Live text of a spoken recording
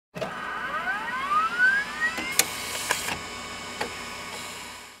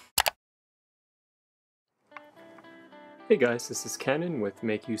Hey guys, this is Kenan with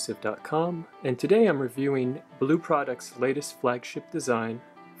MakeUseOf.com, and today I'm reviewing BLU Products' latest flagship design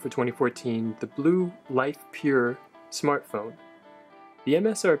for 2014, the BLU Life Pure smartphone. The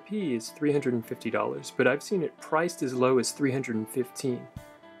MSRP is $350, but I've seen it priced as low as $315.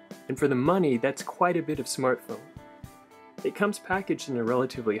 And for the money, that's quite a bit of smartphone. It comes packaged in a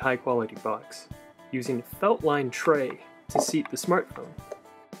relatively high-quality box, using a felt-lined tray to seat the smartphone.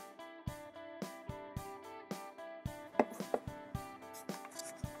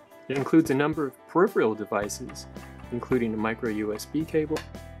 It includes a number of peripheral devices, including a micro USB cable,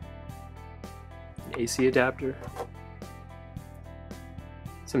 an AC adapter,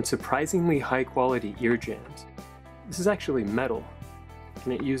 some surprisingly high-quality ear jams. This is actually metal,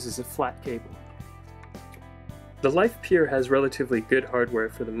 and it uses a flat cable. The Life Pure has relatively good hardware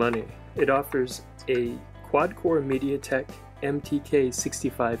for the money. It offers a quad-core MediaTek MTK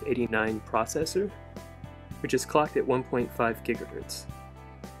 6589 processor, which is clocked at 1.5 gigahertz.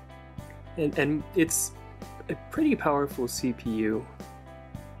 And it's a pretty powerful CPU,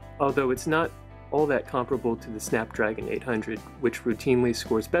 although it's not all that comparable to the Snapdragon 800, which routinely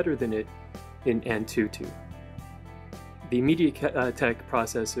scores better than it in Antutu. The MediaTek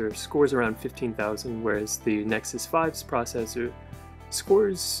processor scores around 15,000, whereas the Nexus 5's processor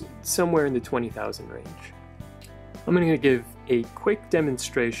scores somewhere in the 20,000 range. I'm going to give a quick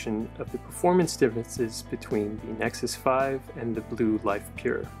demonstration of the performance differences between the Nexus 5 and the BLU Life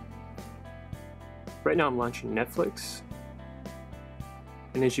Pure. Right now I'm launching Netflix,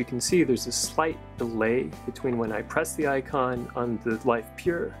 and as you can see there's a slight delay between when I press the icon on the Life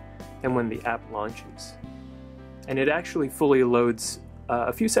Pure and when the app launches. And it actually fully loads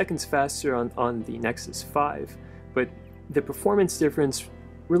a few seconds faster on the Nexus 5, but the performance difference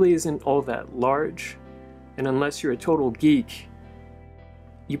really isn't all that large, and unless you're a total geek,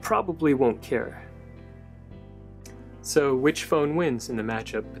 you probably won't care. So which phone wins in the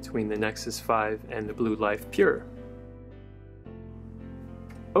matchup between the Nexus 5 and the BLU Life Pure?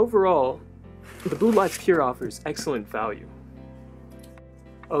 Overall, the BLU Life Pure offers excellent value.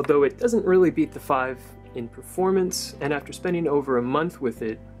 Although it doesn't really beat the 5 in performance, and after spending over a month with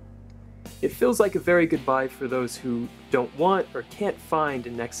it, it feels like a very good buy for those who don't want or can't find a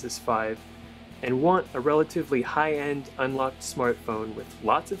Nexus 5 and want a relatively high-end unlocked smartphone with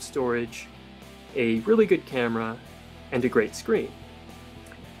lots of storage, a really good camera, and a great screen.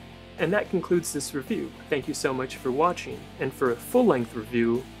 And that concludes this review. Thank you so much for watching, and for a full-length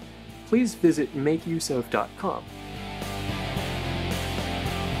review, please visit MakeUseOf.com.